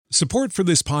Support for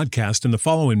this podcast and the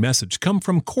following message come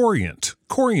from Corient.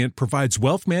 Corient provides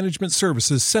wealth management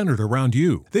services centered around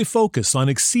you. They focus on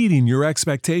exceeding your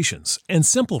expectations and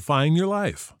simplifying your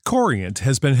life. Corient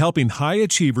has been helping high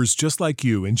achievers just like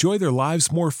you enjoy their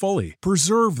lives more fully,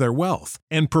 preserve their wealth,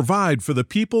 and provide for the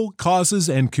people, causes,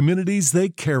 and communities they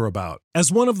care about. As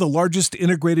one of the largest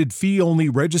integrated fee-only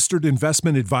registered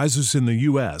investment advisors in the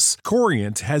U.S.,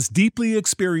 Corient has deeply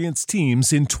experienced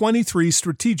teams in 23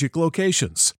 strategic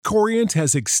locations. Corient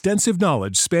has extensive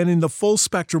knowledge spanning the full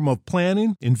spectrum of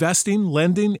planning, investing,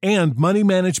 lending, and money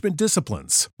management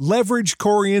disciplines. Leverage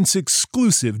Corient's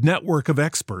exclusive network of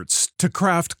experts to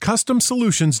craft custom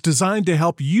solutions designed to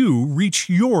help you reach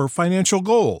your financial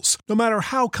goals, no matter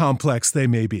how complex they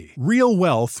may be. Real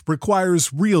wealth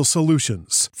requires real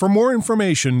solutions. For more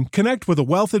information, connect with a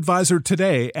wealth advisor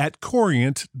today at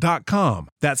Corient.com.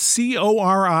 That's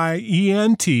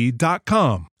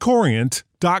Corient.com.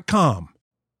 Corient.com.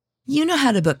 You know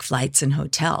how to book flights and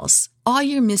hotels. All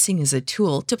you're missing is a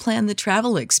tool to plan the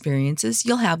travel experiences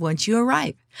you'll have once you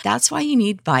arrive. That's why you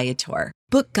need Viator.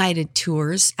 Book guided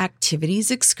tours,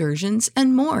 activities, excursions,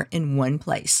 and more in one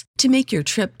place to make your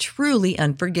trip truly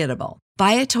unforgettable.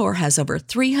 Viator has over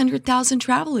 300,000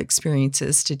 travel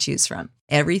experiences to choose from.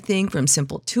 Everything from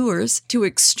simple tours to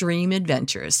extreme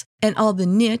adventures and all the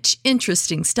niche,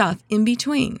 interesting stuff in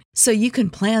between. So you can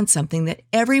plan something that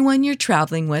everyone you're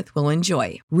traveling with will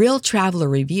enjoy. Real traveler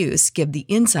reviews give the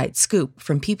inside scoop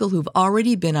from people who've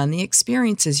already been on the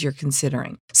experiences you're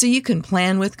considering. So you can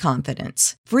plan with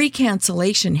confidence. Free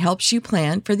cancellation helps you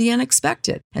plan for the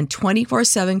unexpected. And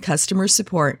 24/7 customer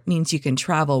support means you can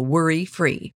travel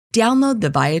worry-free. Download the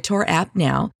Viator app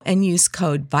now and use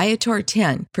code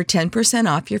Viator10 for 10%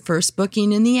 off your first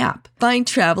booking in the app. Find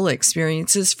travel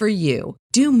experiences for you.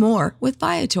 Do more with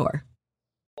Viator.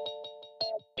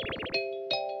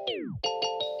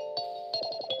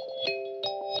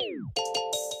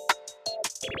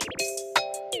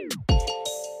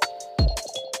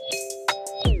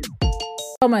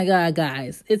 Oh my God,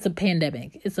 guys, it's a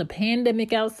pandemic. It's a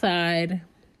pandemic outside,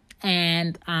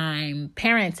 and I'm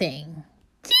parenting.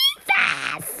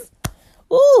 Jesus!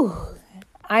 Ooh,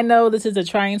 I know this is a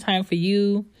trying time for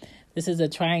you. This is a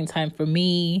trying time for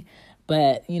me.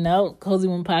 But, Cozy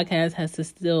One Podcast has to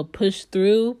still push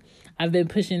through. I've been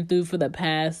pushing through for the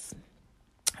past,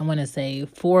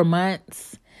 4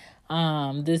 months.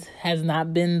 This has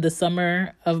not been the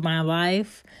summer of my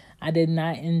life. I did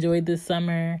not enjoy this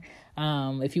summer.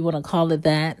 If you want to call it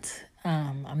that.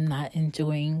 I'm not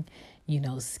enjoying,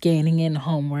 scanning in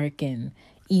homework and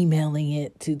emailing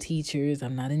it to teachers.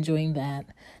 I'm not enjoying that.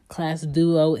 Class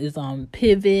Duo is on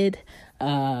pivot.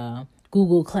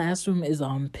 Google Classroom is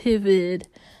on pivot.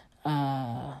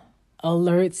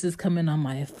 Alerts is coming on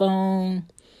my phone.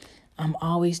 I'm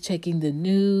always checking the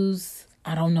news.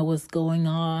 I don't know what's going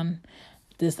on.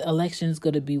 This election is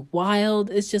going to be wild.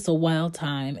 It's just a wild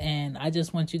time. And I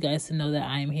just want you guys to know that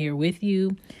I am here with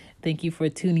you. Thank you for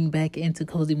tuning back into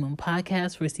Cozy Moon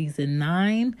Podcast for season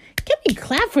 9. Give me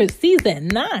clap for season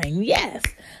 9. Yes.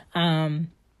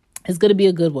 It's going to be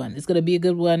a good one. It's going to be a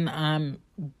good one. I'm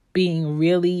being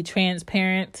really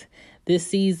transparent this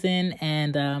season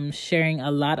and sharing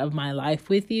a lot of my life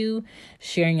with you,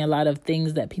 sharing a lot of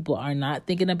things that people are not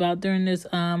thinking about during this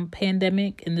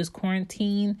pandemic and this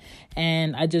quarantine.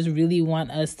 And I just really want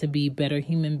us to be better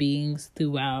human beings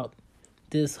throughout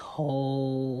this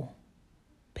whole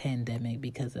pandemic,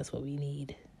 because that's what we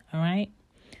need. All right.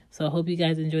 So I hope you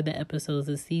guys enjoyed the episodes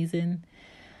this season.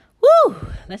 Woo!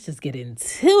 Let's just get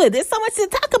into it. There's so much to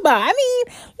talk about. Let me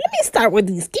start with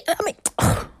these kids.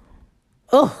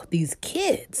 These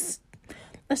kids.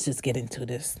 Let's just get into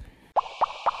this.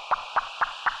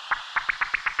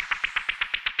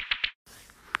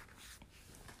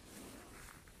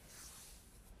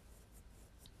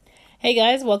 Hey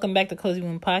guys, welcome back to Cozy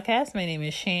Moon Podcast. My name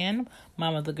is Shan,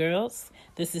 mom of the girls.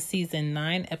 This is season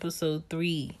 9, episode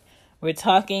 3. We're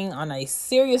talking on a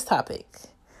serious topic: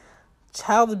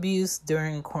 child abuse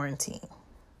during quarantine.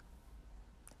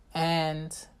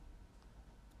 And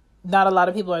not a lot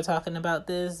of people are talking about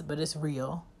this, but it's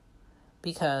real.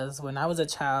 Because when I was a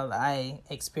child, I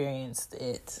experienced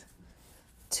it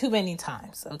too many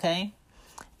times, okay?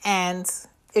 And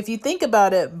if you think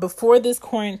about it, before this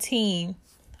quarantine,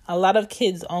 a lot of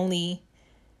kids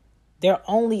their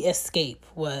only escape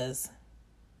was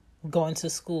going to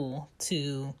school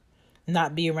to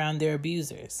not be around their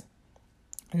abusers,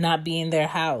 not be in their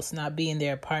house, not be in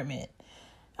their apartment,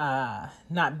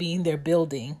 not be in their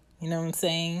building. You know what I'm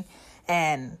saying?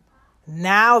 And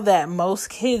now that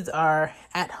most kids are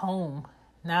at home,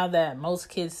 now that most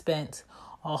kids spent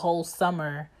a whole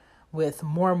summer with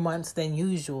more months than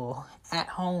usual at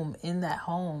home, in that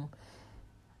home.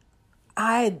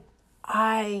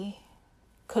 I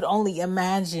could only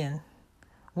imagine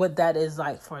what that is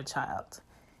like for a child,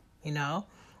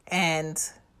 and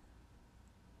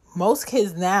most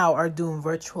kids now are doing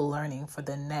virtual learning for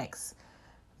the next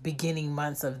beginning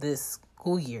months of this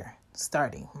school year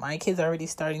starting. My kids are already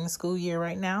starting the school year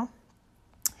right now.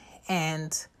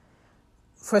 And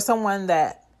for someone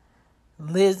that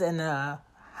lives in a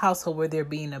household where they're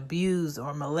being abused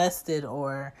or molested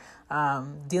or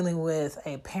dealing with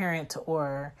a parent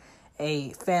or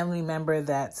a family member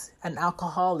that's an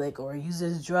alcoholic or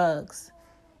uses drugs,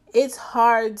 it's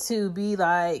hard to be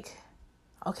like,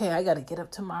 okay, I got to get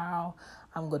up tomorrow.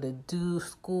 I'm going to do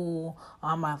school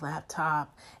on my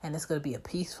laptop and it's going to be a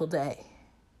peaceful day.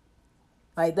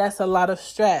 Like, that's a lot of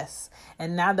stress.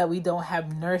 And now that we don't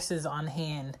have nurses on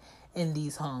hand in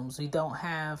these homes, we don't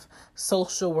have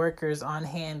social workers on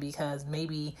hand because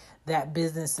maybe that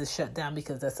business is shut down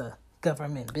because that's a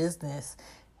government business.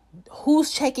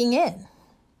 Who's checking in?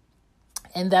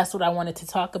 And that's what I wanted to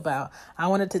talk about. I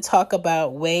wanted to talk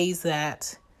about ways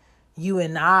that you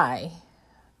and I,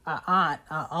 an aunt,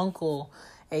 an uncle,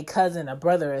 a cousin, a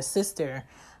brother, a sister,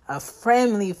 a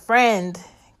family friend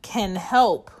can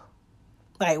help.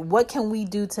 Like, what can we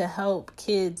do to help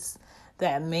kids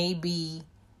that may be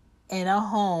in a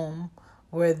home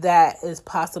where that is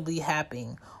possibly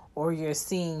happening, or you're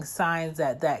seeing signs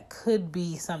that could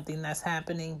be something that's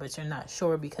happening, but you're not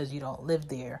sure because you don't live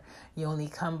there. You only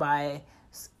come by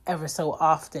ever so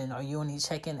often, or you only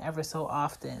check in ever so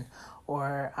often,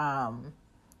 or,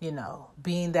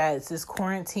 being that it's this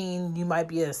quarantine, you might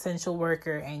be an essential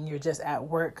worker and you're just at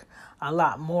work a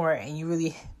lot more and you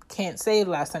really can't say the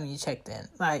last time you checked in.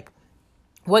 Like,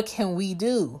 what can we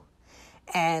do?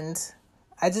 And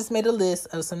I just made a list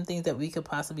of some things that we could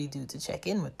possibly do to check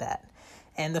in with that.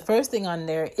 And the first thing on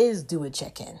there is do a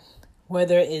check-in,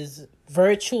 whether it's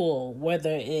virtual,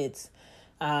 whether it's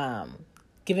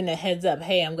giving a heads up,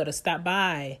 hey, I'm going to stop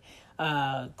by,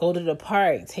 go to the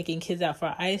park, taking kids out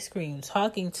for ice cream,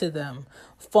 talking to them,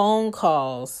 phone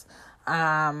calls,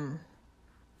 having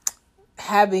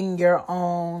your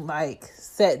own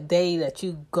set day that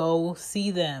you go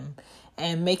see them,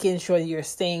 and making sure you're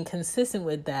staying consistent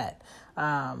with that.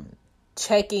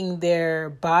 Checking their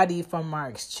body for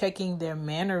marks, checking their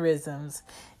mannerisms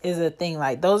is a thing.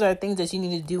 Like, those are things that you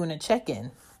need to do in a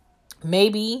check-in.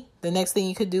 Maybe the next thing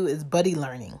you could do is buddy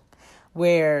learning,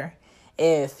 where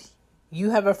if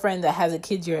you have a friend that has a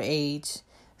kid your age,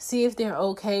 see if they're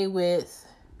okay with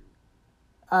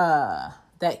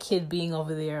that kid being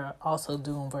over there also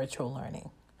doing virtual learning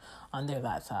on their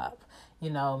laptop.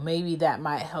 Maybe that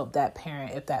might help that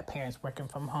parent, if that parent's working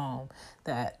from home,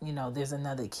 that, there's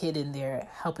another kid in there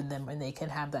helping them and they can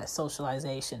have that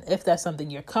socialization, if that's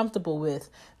something you're comfortable with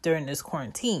during this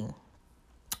quarantine.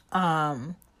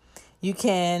 You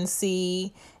can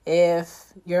see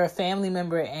if you're a family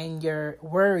member and you're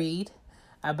worried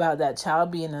about that child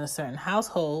being in a certain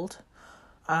household.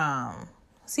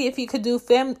 See if you could do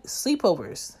family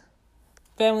sleepovers.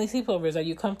 Are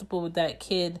you comfortable with that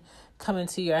kid coming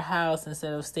to your house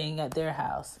instead of staying at their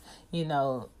house?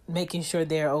 Making sure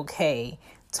they're okay,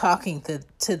 talking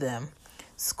to them.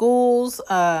 Schools,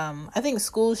 I think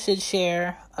schools should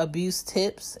share abuse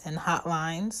tips and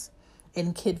hotlines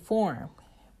in kid form,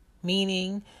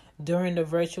 meaning during the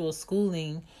virtual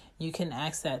schooling, you can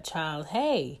ask that child,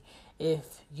 hey,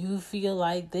 if you feel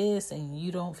like this and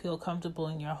you don't feel comfortable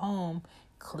in your home,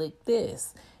 click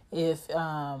this. If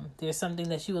there's something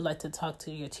that you would like to talk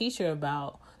to your teacher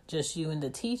about, just you and the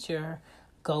teacher,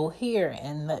 go here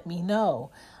and let me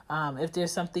know. If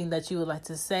there's something that you would like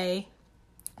to say,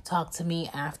 talk to me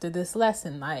after this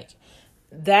lesson. Like,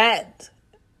 that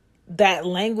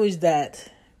language, that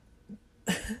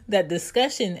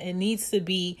discussion, it needs to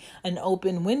be an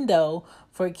open window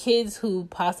for kids who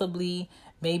possibly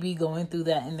may be going through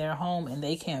that in their home and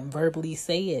they can't verbally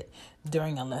say it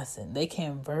during a lesson. They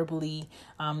can't verbally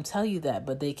tell you that,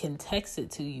 but they can text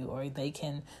it to you or they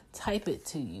can type it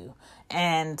to you.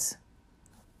 And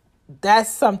that's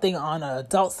something on an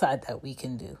adult side that we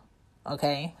can do,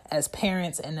 okay? As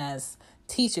parents and as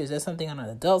teachers, that's something on an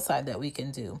adult side that we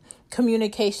can do.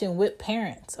 Communication with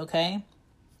parents, okay?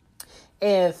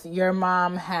 If your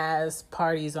mom has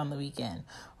parties on the weekend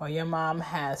or your mom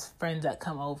has friends that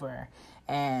come over,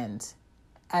 and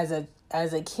as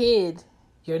a kid,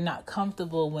 you're not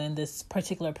comfortable when this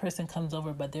particular person comes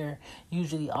over, but they're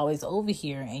usually always over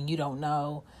here and you don't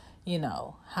know,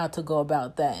 how to go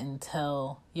about that and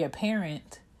tell your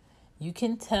parent, you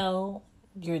can tell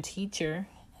your teacher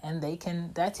and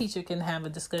that teacher can have a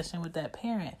discussion with that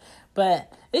parent.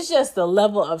 But it's just the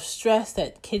level of stress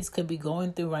that kids could be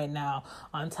going through right now,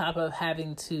 on top of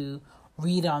having to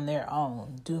read on their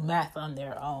own, do math on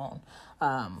their own,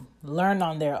 learn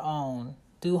on their own,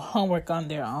 do homework on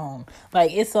their own.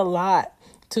 Like, it's a lot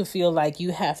to feel like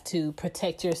you have to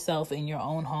protect yourself in your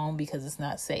own home because it's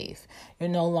not safe. You're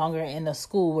no longer in a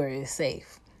school where it's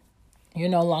safe. You're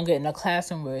no longer in a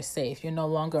classroom where it's safe. You're no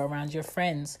longer around your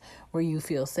friends where you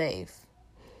feel safe.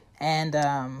 And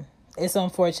it's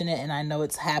unfortunate, and I know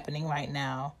it's happening right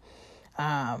now.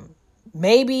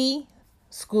 Maybe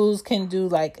schools can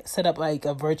set up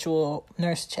a virtual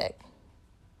nurse check.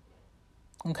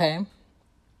 Okay?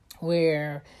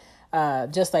 Where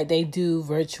just like they do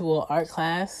virtual art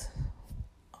class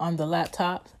on the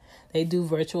laptop, they do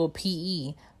virtual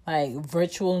PE, like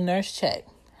virtual nurse check.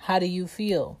 How do you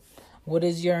feel? What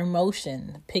is your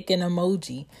emotion? Pick an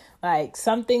emoji. Like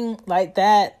something like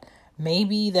that.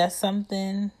 Maybe that's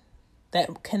something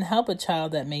that can help a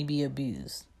child that may be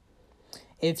abused.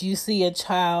 If you see a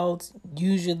child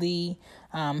usually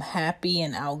happy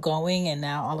and outgoing, and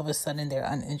now all of a sudden they're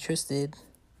uninterested,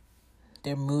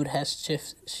 their mood has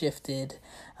shifted,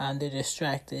 they're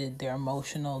distracted, they're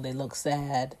emotional, they look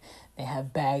sad, they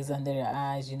have bags under their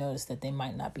eyes, you notice that they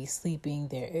might not be sleeping,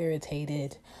 they're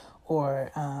irritated,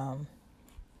 or,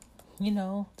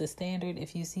 the standard,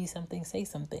 if you see something, say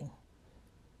something.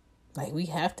 Like, we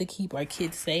have to keep our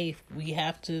kids safe. We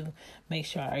have to make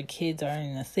sure our kids are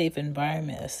in a safe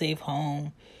environment, a safe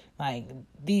home. Like,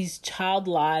 these child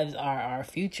lives are our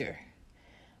future.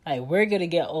 Like, we're going to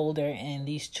get older, and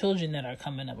these children that are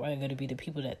coming up are going to be the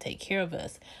people that take care of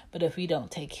us. But if we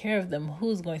don't take care of them,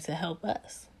 who's going to help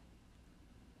us?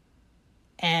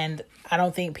 And I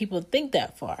don't think people think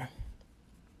that far.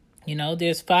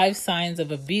 There's 5 signs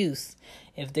of abuse.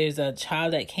 If there's a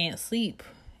child that can't sleep,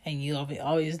 and you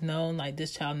always know, like,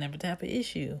 this child never to have an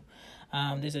issue.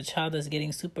 There's a child that's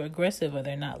getting super aggressive, or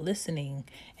they're not listening,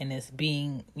 and it's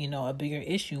being, a bigger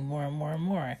issue more and more and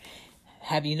more.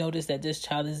 Have you noticed that this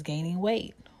child is gaining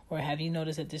weight? Or have you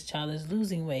noticed that this child is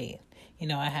losing weight?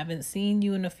 I haven't seen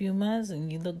you in a few months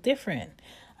and you look different.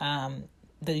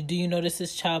 Do you notice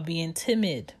this child being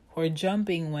timid or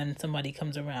jumping when somebody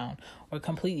comes around, or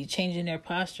completely changing their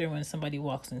posture when somebody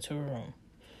walks into a room?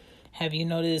 Have you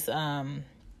noticed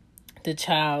the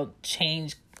child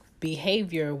change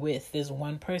behavior with this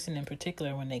one person in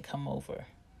particular when they come over?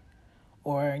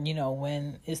 Or,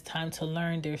 when it's time to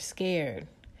learn, they're scared.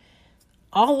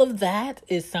 All of that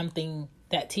is something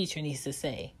that teacher needs to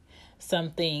say.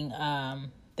 Something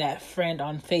that friend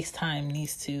on FaceTime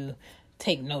needs to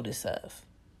take notice of.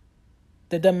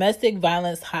 The domestic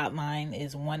violence hotline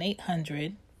is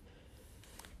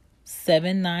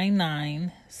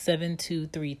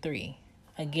 1-800-799-7233.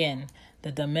 Again,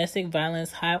 the domestic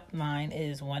violence hotline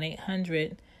is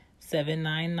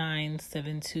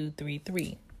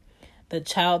 1-800-799-7233. The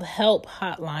child help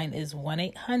hotline is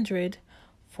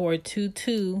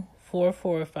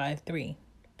 1-800-422-4453.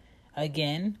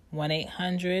 Again,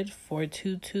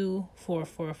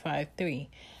 1-800-422-4453.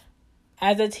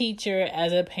 As a teacher,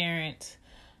 as a parent,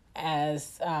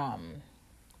 as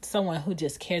someone who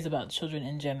just cares about children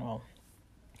in general,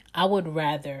 I would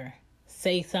rather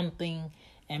say something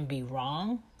and be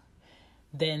wrong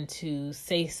than to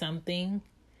say something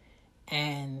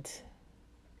and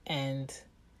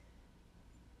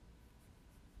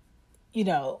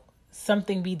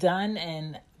something be done,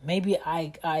 and maybe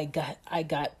I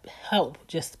got help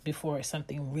just before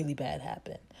something really bad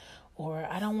happened. Or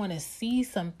I don't want to see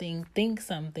something, think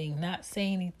something, not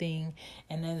say anything,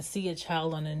 and then see a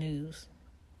child on the news,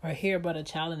 or hear about a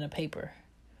child in the paper,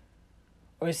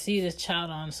 or see this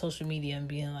child on social media and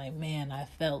being like, man, I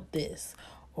felt this,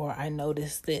 or I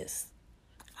noticed this.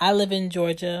 I live in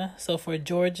Georgia, so for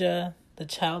Georgia, the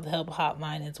Child Help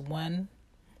Hotline is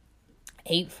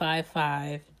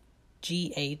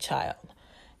 1-855-GA-CHILD,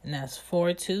 and that's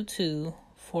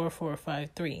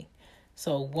 422-4453.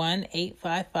 So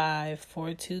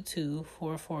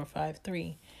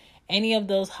 1-855-422-4453. Any of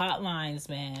those hotlines,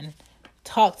 man,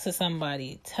 talk to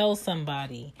somebody, tell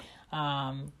somebody,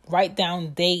 write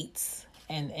down dates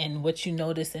and what you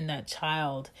notice in that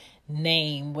child,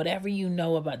 name, whatever you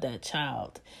know about that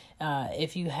child.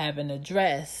 If you have an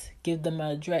address, give them an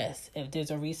address. If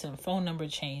there's a recent phone number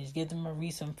change, give them a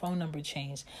recent phone number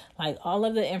change. Like, all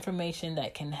of the information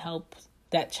that can help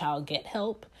that child get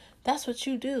help, that's what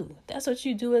you do. That's what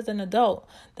you do as an adult.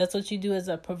 That's what you do as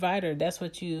a provider. That's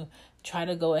what you try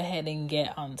to go ahead and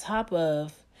get on top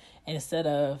of, instead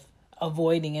of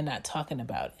avoiding and not talking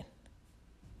about it.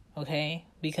 Okay?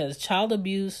 Because child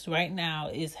abuse right now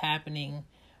is happening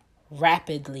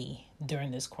rapidly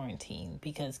during this quarantine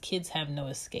because kids have no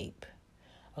escape.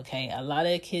 Okay, a lot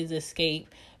of kids escape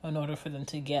in order for them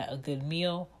to get a good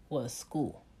meal was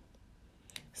school.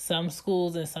 Some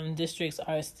schools and some districts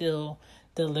are still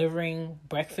delivering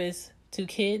breakfast to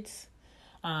kids.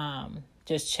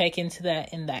 Just check into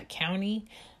that in that county.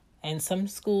 And some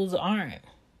schools aren't.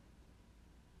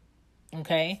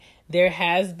 Okay, there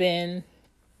has been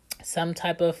some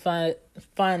type of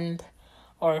fund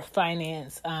or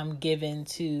finance given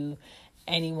to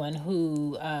anyone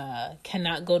who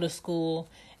cannot go to school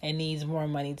and needs more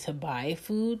money to buy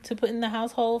food to put in the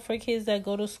household for kids that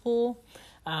go to school.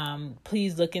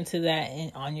 Please look into that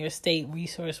on your state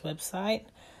resource website.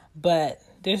 But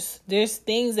there's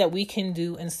things that we can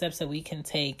do and steps that we can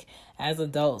take as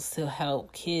adults to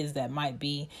help kids that might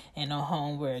be in a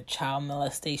home where child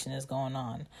molestation is going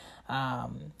on.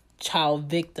 Child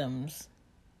victims,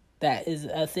 that is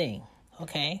a thing,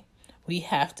 okay? We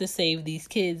have to save these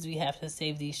kids. We have to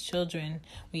save these children.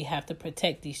 We have to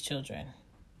protect these children.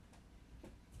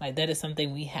 Like, that is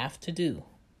something we have to do.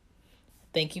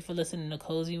 Thank you for listening to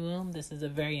Cozy Womb. This is a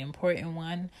very important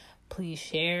one. Please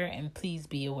share and please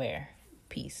be aware.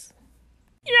 Peace.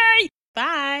 Yay!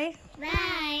 Bye.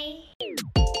 Bye.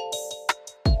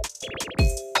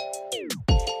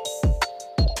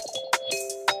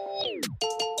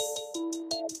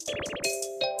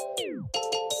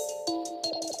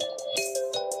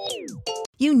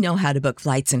 You know how to book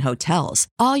flights and hotels.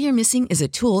 All you're missing is a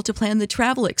tool to plan the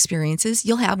travel experiences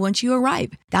you'll have once you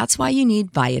arrive. That's why you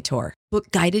need Viator.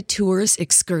 Book guided tours,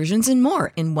 excursions, and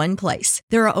more in one place.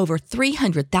 There are over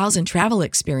 300,000 travel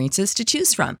experiences to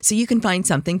choose from, so you can find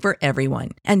something for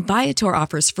everyone. And Viator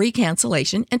offers free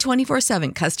cancellation and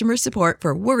 24/7 customer support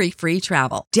for worry-free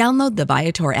travel. Download the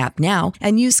Viator app now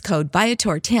and use code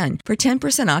Viator10 for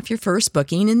 10% off your first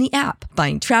booking in the app.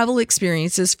 Find travel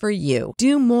experiences for you.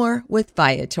 Do more with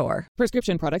Viator.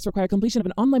 Prescription products require completion of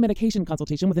an online medication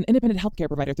consultation with an independent healthcare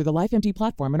provider through the LifeMD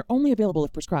platform and are only available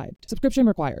if prescribed. Subscription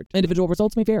required. Individual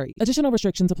results may vary. Additional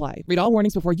restrictions apply. Read all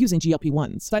warnings before using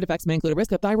GLP-1s. Side effects may include a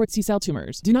risk of thyroid C-cell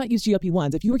tumors. Do not use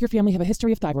GLP-1s if you or your family have a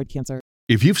history of thyroid cancer.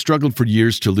 If you've struggled for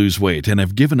years to lose weight and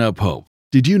have given up hope,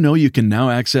 did you know you can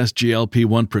now access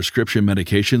GLP-1 prescription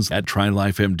medications at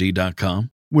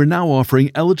TryLifeMD.com? We're now offering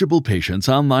eligible patients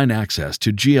online access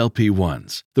to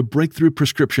GLP-1s, the breakthrough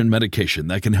prescription medication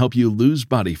that can help you lose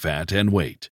body fat and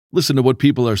weight. Listen to what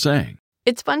people are saying.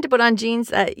 It's fun to put on jeans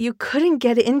that you couldn't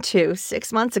get into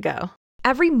 6 months ago.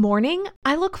 Every morning,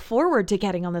 I look forward to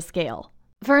getting on the scale.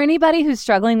 For anybody who's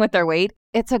struggling with their weight,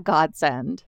 it's a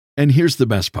godsend. And here's the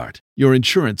best part. Your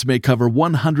insurance may cover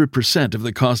 100% of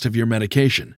the cost of your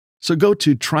medication. So go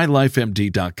to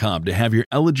TryLifeMD.com to have your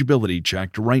eligibility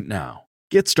checked right now.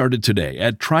 Get started today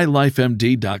at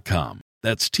TryLifeMD.com.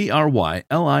 That's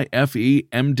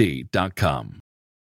TryLifeMD.com.